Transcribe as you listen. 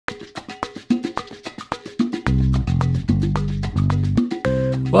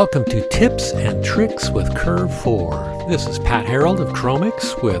Welcome to Tips and Tricks with Curve4. This is Pat Harold of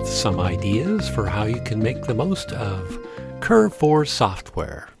Chromix with some ideas for how you can make the most of Curve4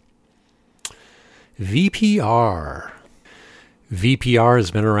 software. VPR. VPR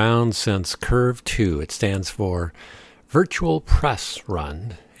has been around since Curve2. It stands for Virtual Press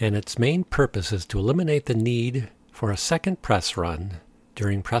Run, and its main purpose is to eliminate the need for a second press run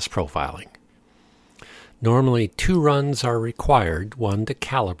during press profiling. Normally, 2 runs are required, one to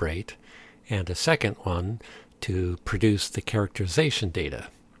calibrate and a second one to produce the characterization data.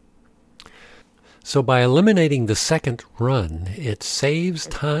 So by eliminating the second run, it saves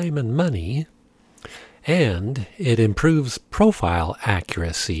time and money, and it improves profile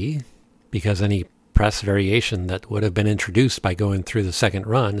accuracy because any press variation that would have been introduced by going through the second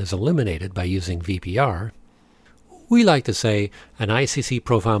run is eliminated by using VPR. We like to say an ICC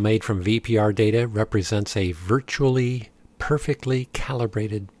profile made from VPR data represents a virtually perfectly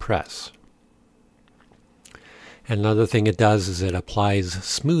calibrated press. And another thing it does is it applies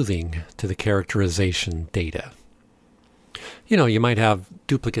smoothing to the characterization data. You know, you might have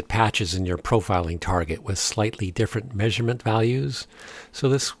duplicate patches in your profiling target with slightly different measurement values, so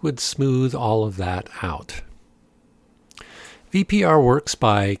this would smooth all of that out. VPR works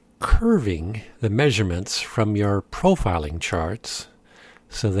by curving the measurements from your profiling charts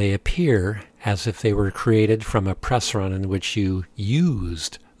so they appear as if they were created from a press run in which you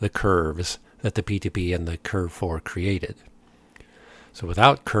used the curves that the P2P and the Curve4 created. So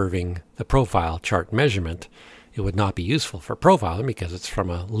without curving the profile chart measurement, it would not be useful for profiling because it's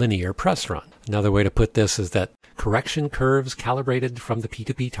from a linear press run. Another way to put this is that correction curves calibrated from the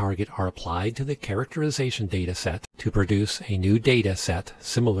P2P target are applied to the characterization data set to produce a new data set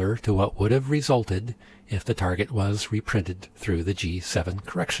similar to what would have resulted if the target was reprinted through the G7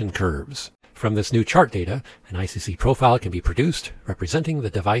 correction curves. From this new chart data, an ICC profile can be produced representing the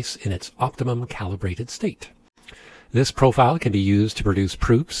device in its optimum calibrated state. This profile can be used to produce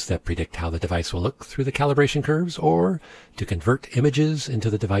proofs that predict how the device will look through the calibration curves or to convert images into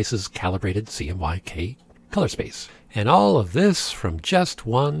the device's calibrated CMYK color space. And all of this from just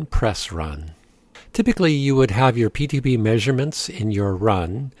one press run. Typically, you would have your P2P measurements in your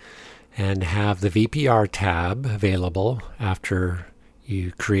run and have the VPR tab available after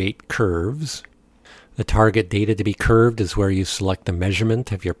you create curves. The target data to be curved is where you select the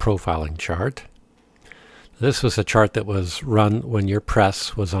measurement of your profiling chart. This was a chart that was run when your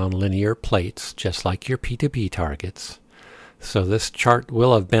press was on linear plates, just like your P2P targets. So this chart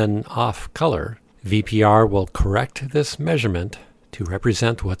will have been off color. VPR will correct this measurement to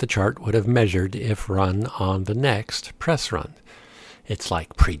represent what the chart would have measured if run on the next press run. It's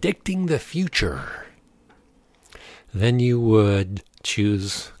like predicting the future. Then you would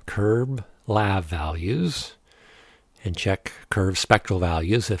choose curve lab values and check curve spectral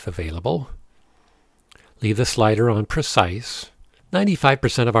values if available. Leave the slider on precise.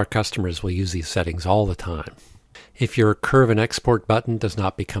 95% of our customers will use these settings all the time. If your curve and export button does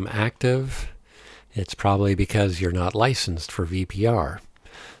not become active, it's probably because you're not licensed for VPR.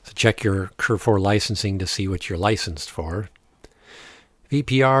 So check your Curve4 licensing to see what you're licensed for.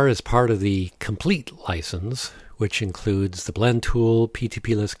 VPR is part of the complete license, which includes the blend tool,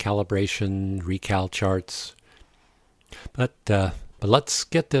 P2P list calibration, recal charts. But let's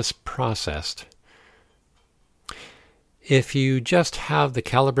get this processed. If you just have the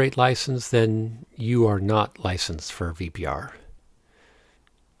calibrate license, then you are not licensed for VPR.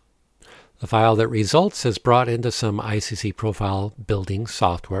 The file that results is brought into some ICC profile building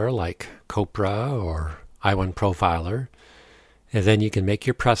software like Copra or i1 Profiler, and then you can make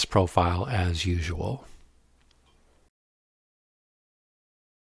your press profile as usual.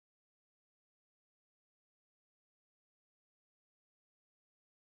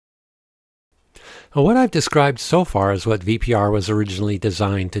 Well, what I've described so far is what VPR was originally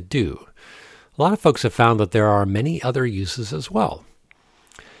designed to do. A lot of folks have found that there are many other uses as well.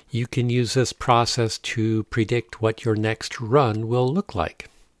 You can use this process to predict what your next run will look like.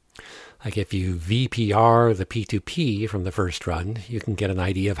 Like if you VPR the P2P from the first run, you can get an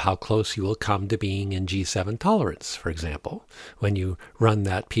idea of how close you will come to being in G7 tolerance, for example, when you run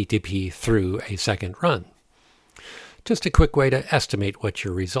that P2P through a second run. Just a quick way to estimate what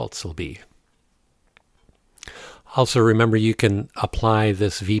your results will be. Also remember you can apply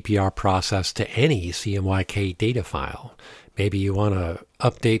this VPR process to any CMYK data file. Maybe you want to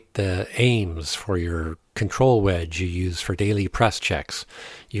update the aims for your control wedge you use for daily press checks.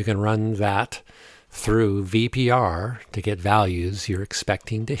 You can run that through VPR to get values you're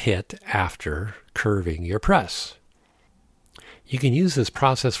expecting to hit after curving your press. You can use this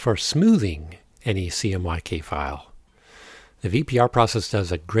process for smoothing any CMYK file. The VPR process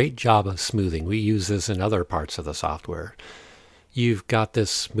does a great job of smoothing. We use this in other parts of the software. You've got this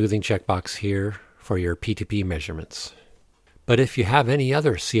smoothing checkbox here for your P2P measurements. But if you have any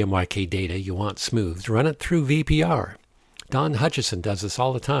other CMYK data you want smoothed, run it through VPR. Don Hutchison does this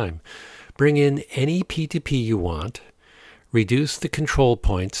all the time. Bring in any P2P you want, reduce the control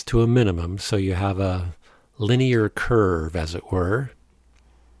points to a minimum so you have a linear curve, as it were,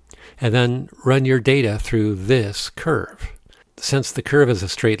 and then run your data through this curve. Since the curve is a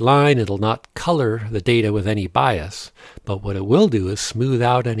straight line, it'll not color the data with any bias, but what it will do is smooth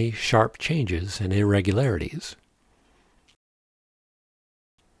out any sharp changes and irregularities.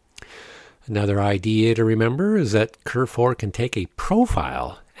 Another idea to remember is that Curve4 can take a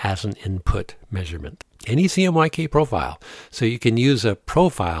profile as an input measurement. Any CMYK profile. So you can use a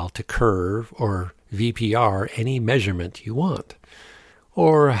profile to curve or VPR any measurement you want,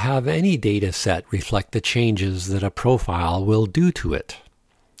 or have any data set reflect the changes that a profile will do to it.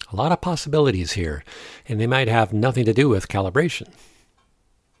 A lot of possibilities here, and they might have nothing to do with calibration.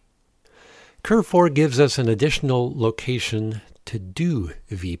 Curve4 gives us an additional location to do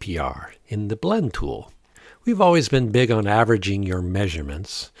VPR in the blend tool. We've always been big on averaging your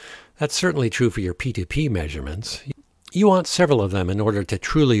measurements. That's certainly true for your P2P measurements. You want several of them in order to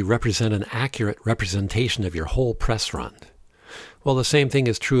truly represent an accurate representation of your whole press run. Well, the same thing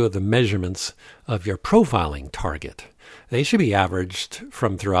is true of the measurements of your profiling target. They should be averaged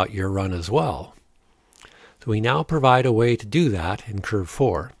from throughout your run as well. So we now provide a way to do that in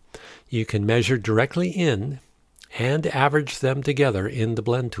Curve4. You can measure directly in and average them together in the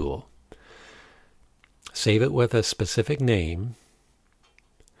blend tool. Save it with a specific name.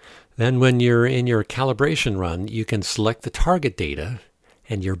 Then when you're in your calibration run, you can select the target data,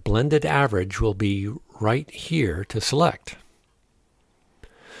 and your blended average will be right here to select.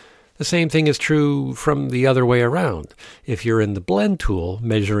 The same thing is true from the other way around. If you're in the blend tool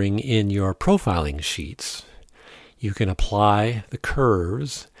measuring in your profiling sheets, you can apply the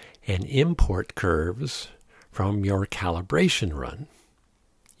curves and import curves from your calibration run.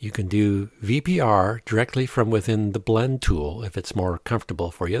 You can do VPR directly from within the blend tool if it's more comfortable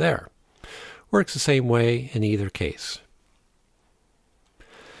for you there. Works the same way in either case.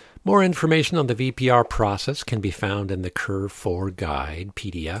 More information on the VPR process can be found in the Curve4 guide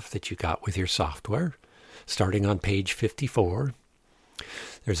PDF that you got with your software, starting on page 54.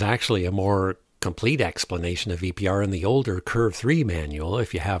 There's actually a more complete explanation of VPR in the older Curve3 manual,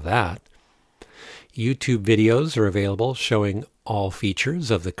 if you have that. YouTube videos are available showing all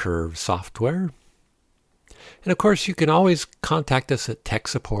features of the Curve software. And of course, you can always contact us at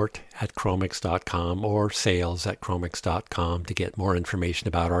techsupport@chromix.com or sales@chromix.com to get more information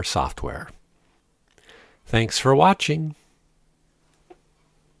about our software. Thanks for watching.